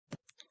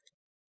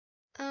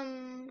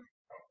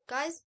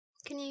Guys,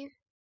 can you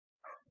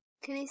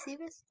see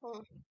this? Hold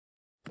on.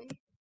 Wait.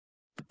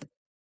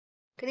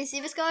 Can you see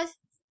this, guys?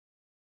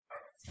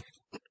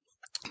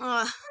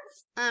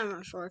 I'm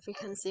not sure if you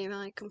can see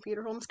my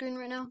computer home screen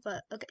right now,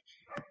 but okay.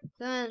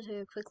 Going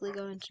to quickly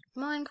go into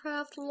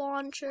Minecraft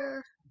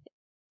launcher.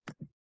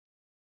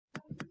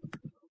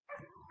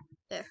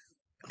 There.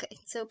 Okay,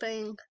 it's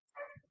opening.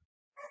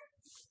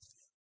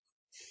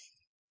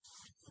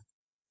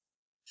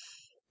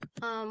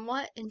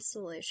 What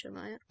installation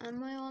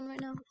am I on right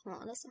now?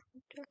 Oh, that's not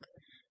a joke.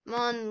 I'm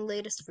on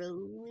latest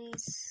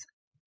release.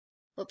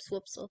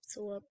 Whoops.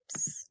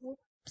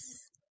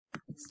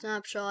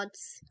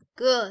 Snapshots.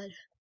 Good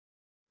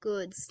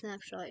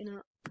snapshot, you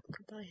know.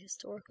 Goodbye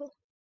historical.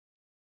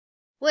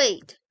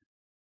 Wait.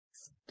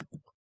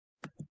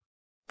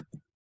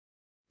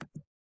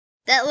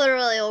 That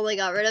literally only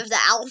got rid of the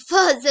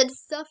alphas and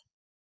stuff.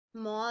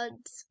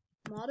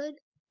 Modded?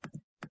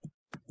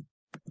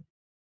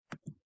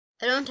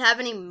 I don't have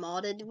any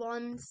modded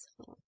ones.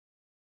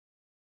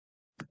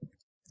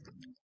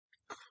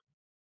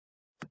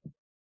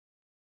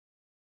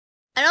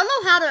 I don't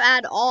know how to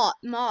add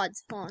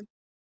mods. Hold on.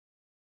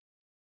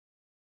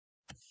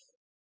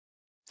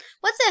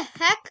 What the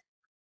heck?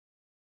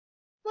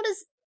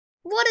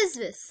 What is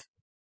this?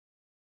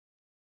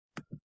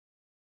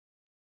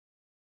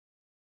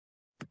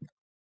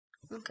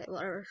 Okay,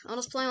 whatever. I'll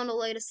just play on the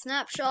latest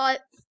snapshot.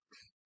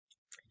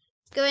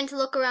 Going to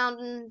look around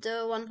in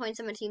the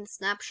 1.17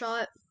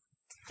 snapshot.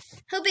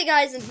 Hope you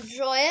guys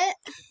enjoy it.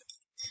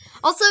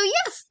 Also,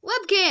 yes,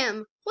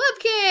 webcam.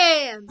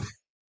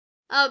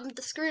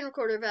 The screen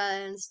recorder that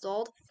I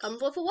installed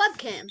comes with a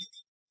webcam.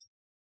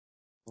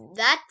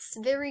 That's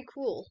very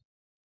cool.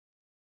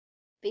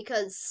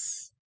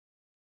 Because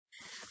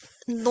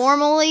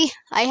normally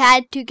I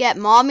had to get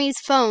mommy's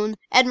phone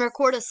and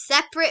record a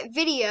separate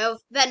video,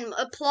 then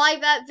apply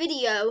that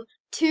video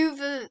to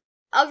the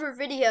other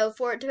video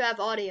for it to have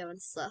audio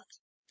and stuff.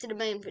 To the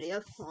main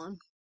video. Hold on.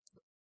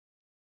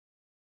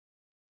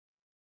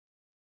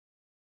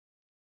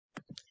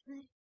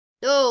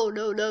 No,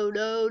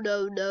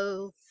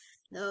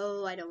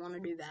 I don't want to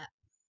do that.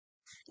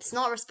 It's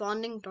not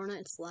responding, darn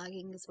it, it's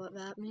lagging is what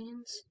that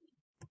means.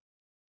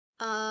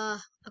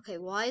 Okay,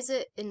 why is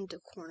it in the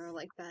corner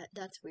like that?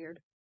 That's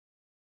weird.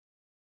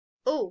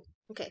 Oh,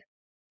 okay.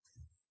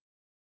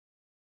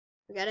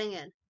 We're getting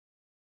in.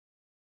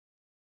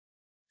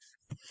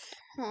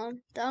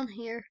 Down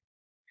here.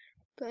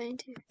 Going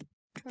to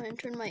try and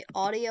turn my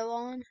audio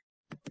on.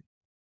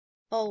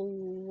 Oh,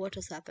 what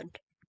just happened?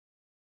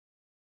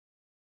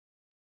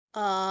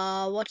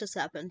 What just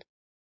happened?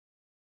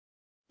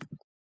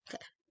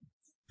 Okay.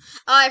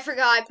 Oh, I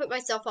forgot. I put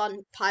myself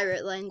on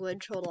pirate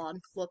language. Hold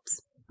on.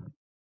 Whoops.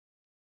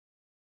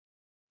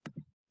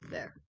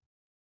 There.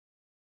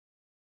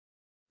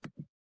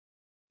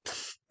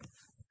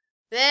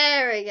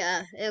 There we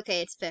go.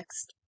 Okay, it's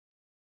fixed.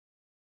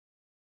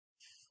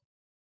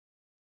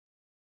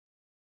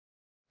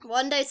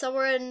 One day,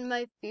 somewhere in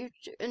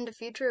the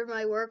future,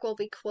 my work will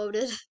be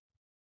quoted.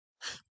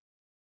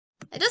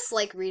 I just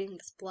like reading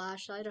the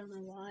splash. I don't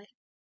know why.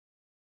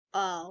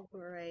 Oh,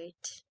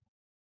 great.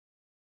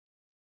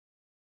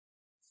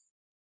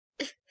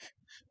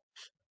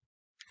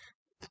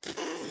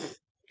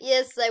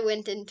 Yes, I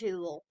went into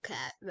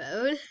lolcat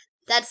mode.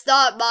 That's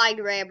not my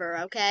grammar,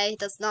 okay?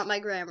 That's not my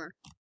grammar.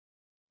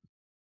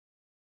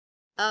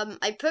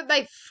 I put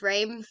my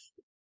frame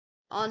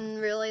on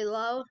really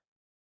low.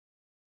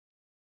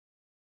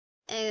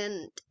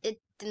 And it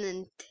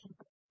didn't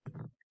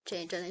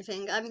change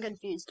anything. I'm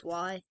confused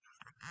why.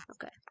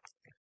 Okay.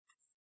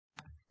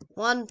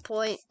 1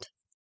 point.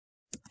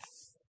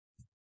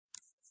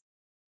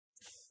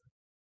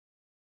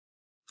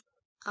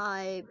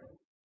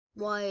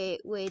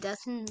 Wait,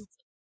 that's in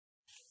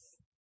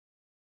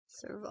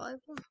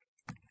survival?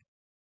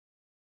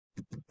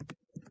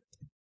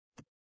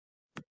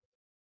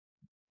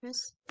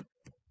 Yes.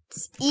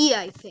 It's E,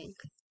 I think.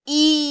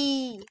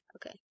 E!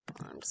 Okay,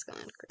 I'm just gonna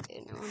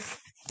create a new one.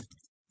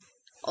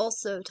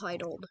 Also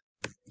titled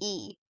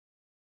E.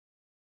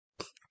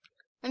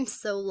 I'm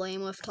so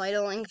lame with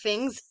titling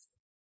things.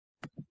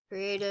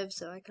 Creative,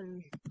 so I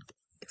can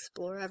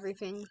explore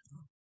everything.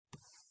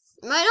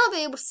 You might not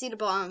be able to see the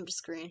bottom of the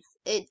screen.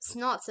 It's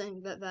not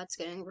saying that that's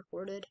getting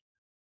recorded.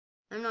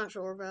 I'm not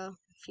sure though,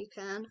 if you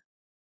can.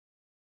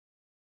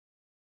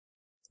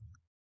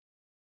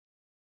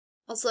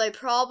 Also, I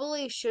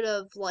probably should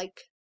have,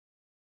 like,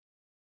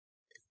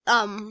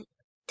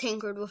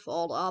 tinkered with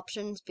all the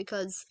options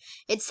because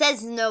it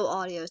says no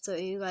audio, so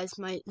you guys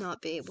might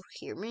not be able to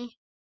hear me.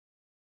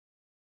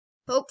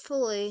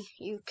 Hopefully,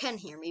 you can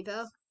hear me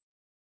though.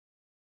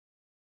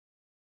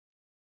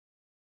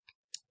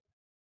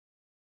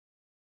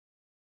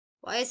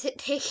 Why is it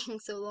taking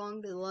so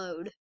long to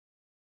load?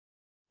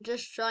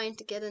 Just trying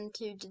to get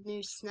into the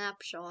new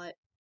snapshot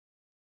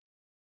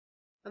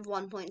of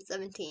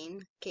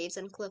 1.17 Caves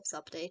and Cliffs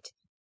update.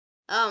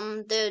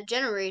 The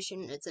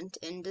generation isn't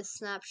in this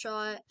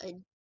snapshot. I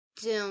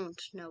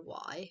don't know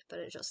why, but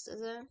it just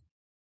isn't.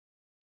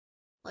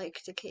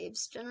 like the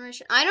caves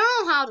generation. I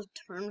don't know how to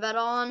turn that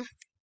on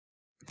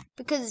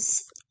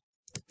because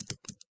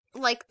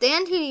like the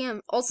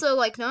NTDM also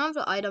like none of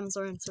the items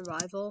are in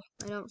survival,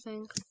 I don't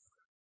think.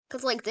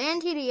 Cause like the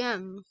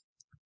NTDM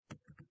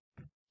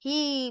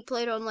he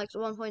played on like the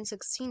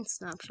 1.16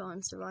 snapshot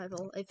in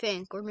survival, I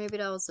think, or maybe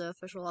that was the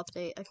official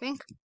update. I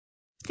think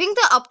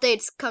the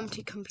updates come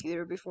to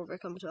computer before they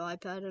come to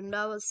iPad, and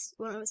that was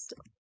when I was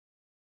still.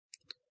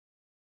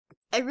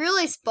 I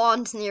really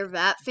spawned near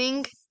that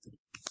thing.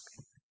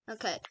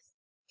 Okay.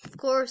 Of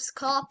course,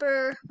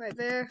 copper, right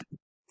there.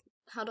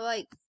 How do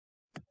I...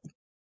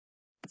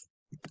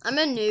 I'm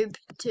a noob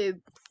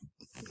to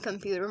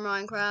computer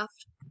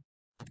Minecraft.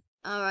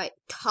 Alright,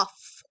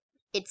 tough.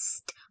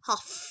 It's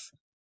tough.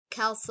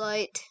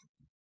 Calcite.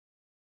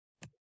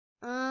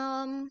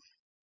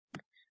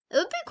 It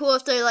would be cool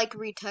if they, like,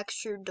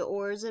 retextured the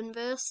ores in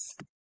this.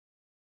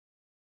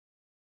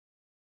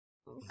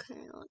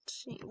 Okay, let's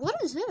see. What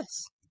is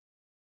this?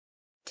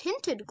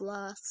 Tinted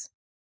glass.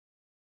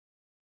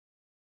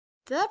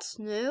 That's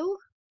new.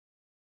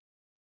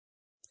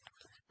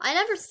 I've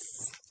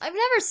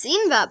never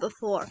seen that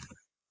before.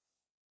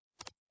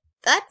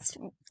 That's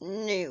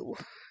new.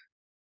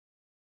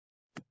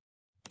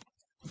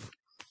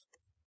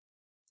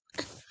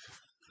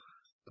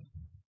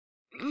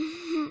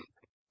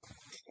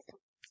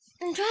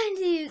 I'm trying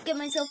to get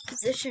myself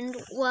positioned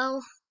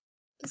well.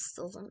 This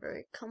still isn't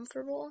very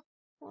comfortable.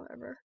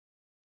 Whatever.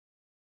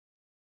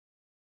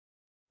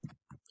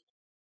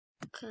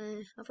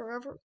 Okay,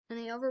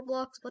 any other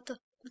blocks? What the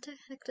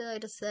heck did I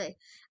just say?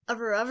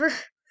 Other?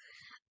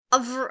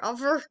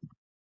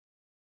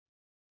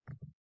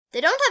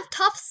 They don't have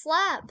tough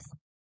slabs.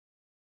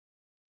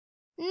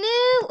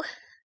 No!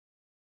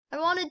 I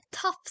wanted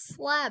tough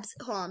slabs.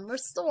 Hold on,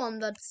 where's the one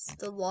that's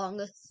the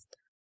longest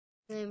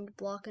named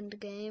block in the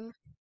game?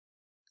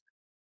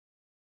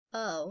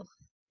 Oh,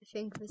 I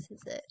think this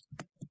is it.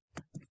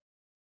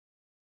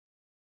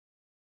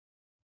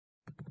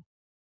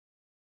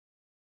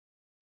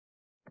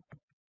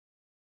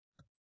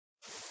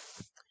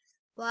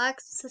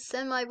 Wax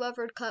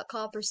semi-weathered cut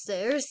copper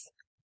stairs.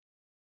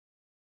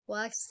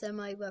 Wax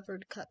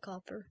semi-weathered cut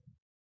copper.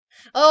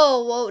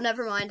 Oh, whoa,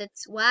 never mind.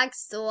 It's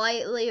wax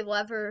slightly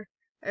weathered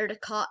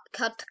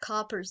cut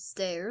copper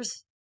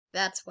stairs.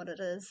 That's what it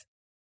is.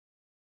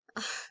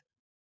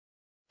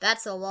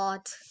 That's a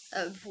lot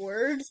of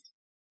words.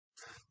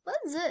 What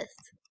is this?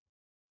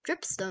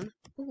 Dripstone.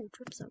 Ooh,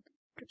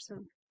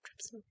 dripstone.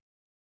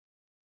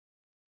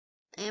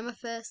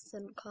 Amethyst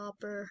and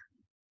copper.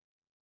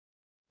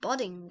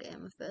 Budding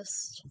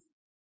amethyst.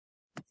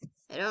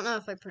 I don't know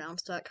if I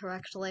pronounced that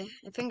correctly.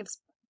 I think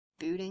it's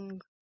budding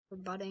or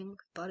budding.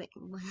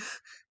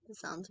 It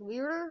sounds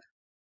weirder,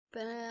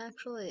 but it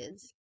actually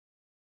is.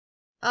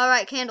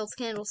 Alright, candles.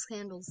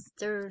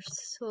 They're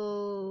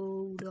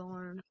so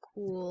darn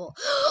cool.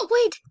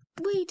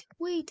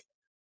 Wait.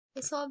 I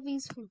saw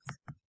these things.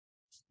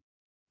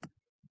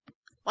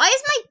 Why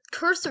is my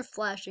cursor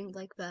flashing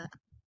like that?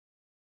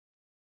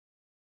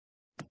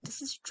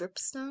 This is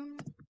dripstone?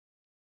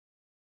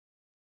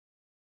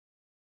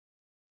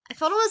 I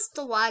thought it was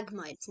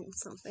stalagmites and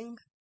something.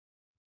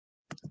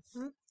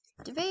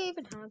 Do they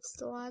even have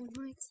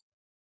stalagmites?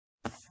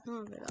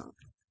 No, they don't.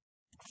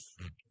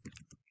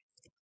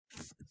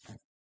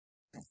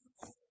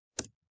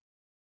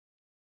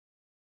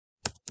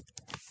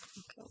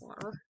 Okay,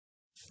 water.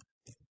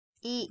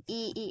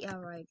 E,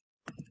 alright.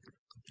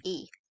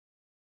 E.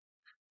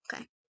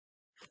 Okay.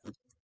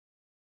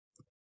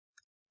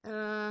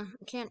 I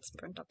can't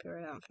sprint up here,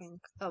 I don't think.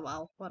 Oh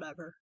well,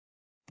 whatever.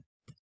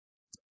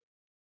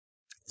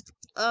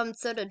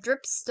 So the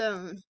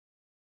dripstone.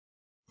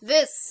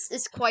 This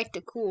is quite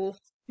the cool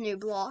new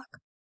block.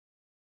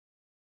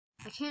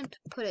 I can't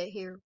put it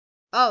here.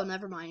 Oh,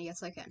 never mind.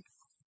 Yes, I can.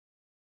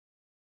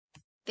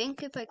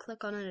 Think if I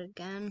click on it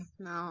again.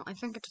 No, I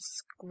think it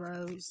just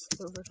grows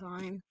over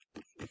time.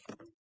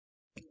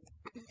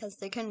 Because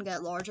they can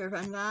get larger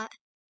than that.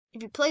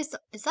 If you place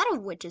is that a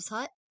witch's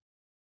hut?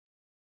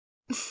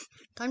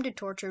 Time to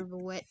torture the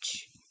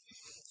witch.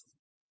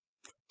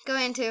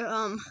 Going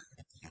to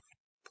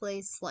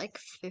place like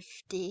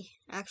 50,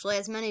 actually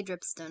as many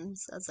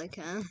dripstones as I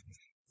can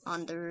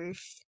on the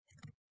roof.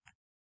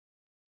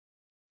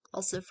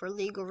 Also, for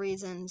legal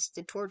reasons,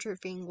 the torture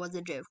thing was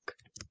a joke.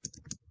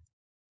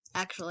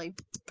 Actually,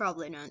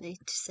 probably not need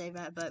to say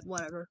that, but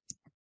whatever.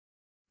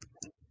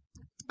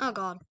 Oh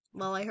god,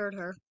 well I heard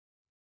her.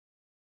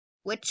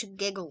 Witch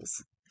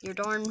giggles. You're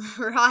darn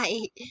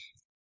right.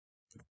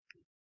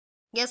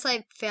 Guess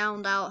I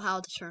found out how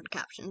to turn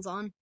captions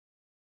on.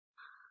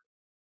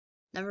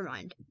 Never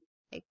mind.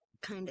 I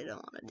kinda don't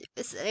want to do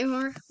this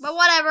anymore. But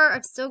whatever,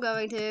 I'm still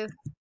going to.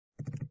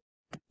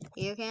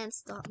 You can't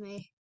stop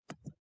me.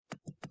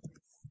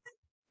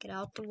 Get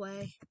out the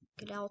way.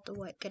 Get out the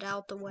way.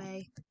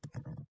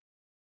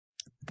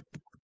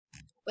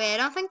 Wait, I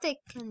don't think they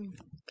can.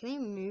 Can you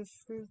move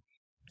through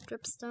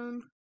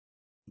dripstone?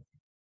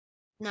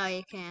 No,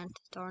 you can't.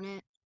 Darn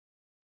it.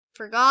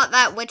 Forgot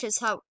that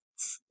witches'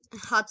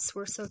 huts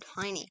were so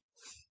tiny.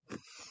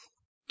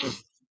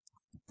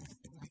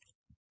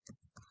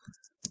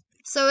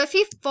 So if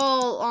you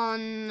fall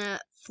on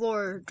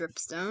floor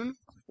dripstone,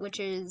 which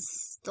is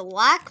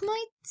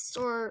stalagmites,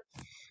 or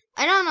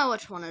I don't know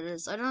which one it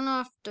is. I don't know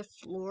if the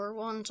floor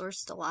ones are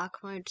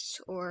stalagmites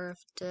or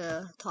if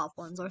the top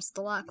ones are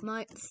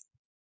stalagmites.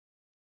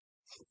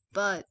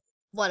 But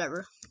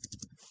whatever.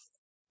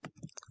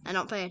 I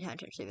don't pay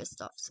attention to this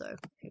stuff, so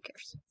who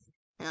cares?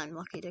 And I'm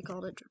lucky they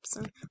called it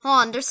dripstone. Hold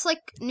on, there's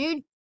like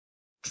new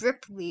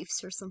drip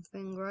leaves or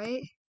something,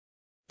 right?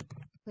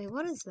 Wait,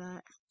 what is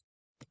that?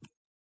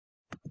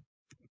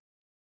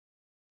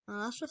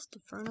 Oh, that's just the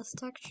furnace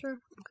texture?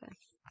 Okay.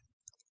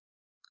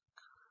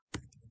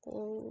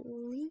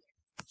 Holy.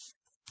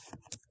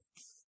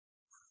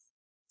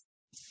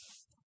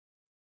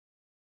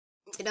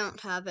 They don't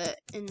have it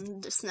in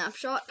the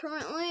snapshot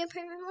currently,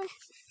 apparently.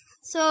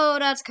 So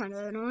that's kind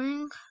of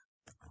annoying.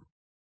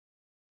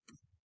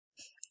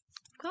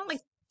 Got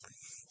like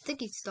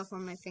sticky stuff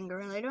on my finger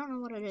and I don't know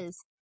what it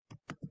is.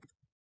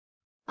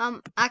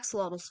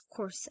 Axolotls, of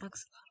course,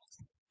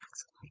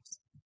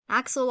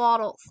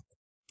 axolotls.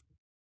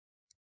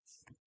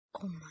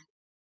 Oh my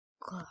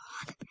god.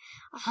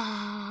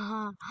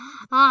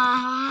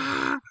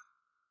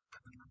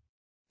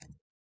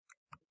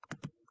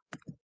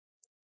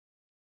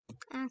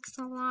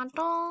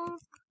 Axolotl,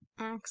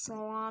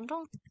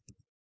 axolotl.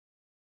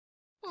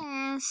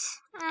 Yes,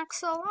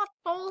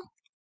 axolotl,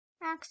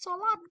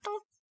 axolotl.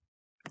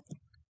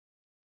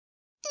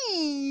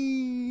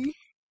 Eee.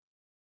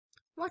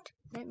 What?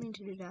 I didn't mean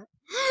to do that.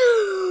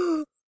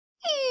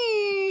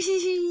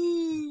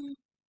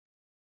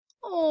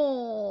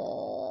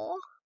 Oh.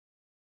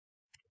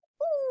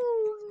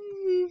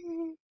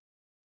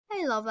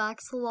 I love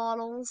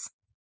axolotls.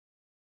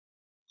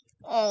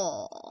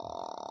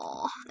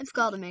 Oh, I've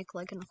got to make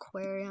like an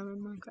aquarium in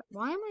Minecraft.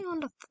 Why am I on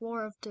the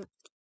floor of the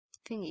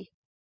thingy?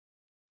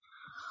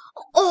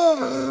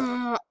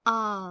 Oh,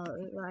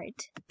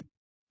 right.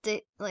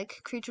 They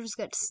like creatures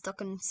get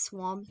stuck in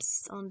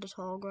swamps on the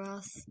tall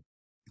grass.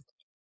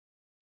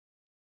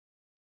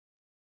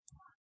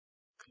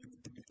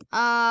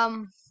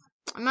 I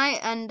might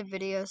end the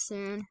video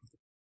soon.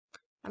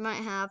 I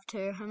might have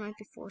to. I might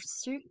be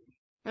forced to.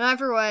 And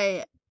either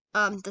way,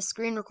 the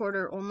screen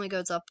recorder only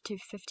goes up to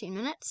 15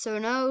 minutes, so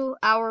no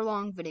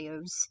hour-long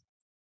videos.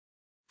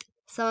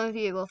 Some of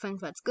you will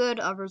think that's good,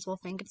 others will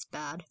think it's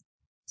bad.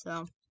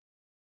 So,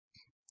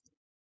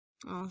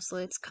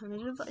 honestly, it's kind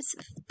of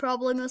divisive.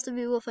 Probably most of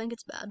you will think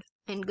it's bad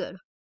and good.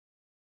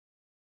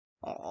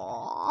 Aww.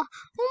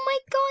 Oh my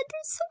god,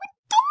 they're so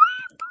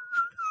adorable!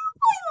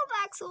 I love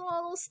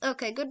axolotls.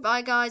 Okay,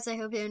 goodbye, guys. I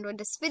hope you enjoyed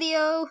this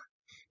video.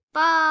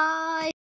 Bye!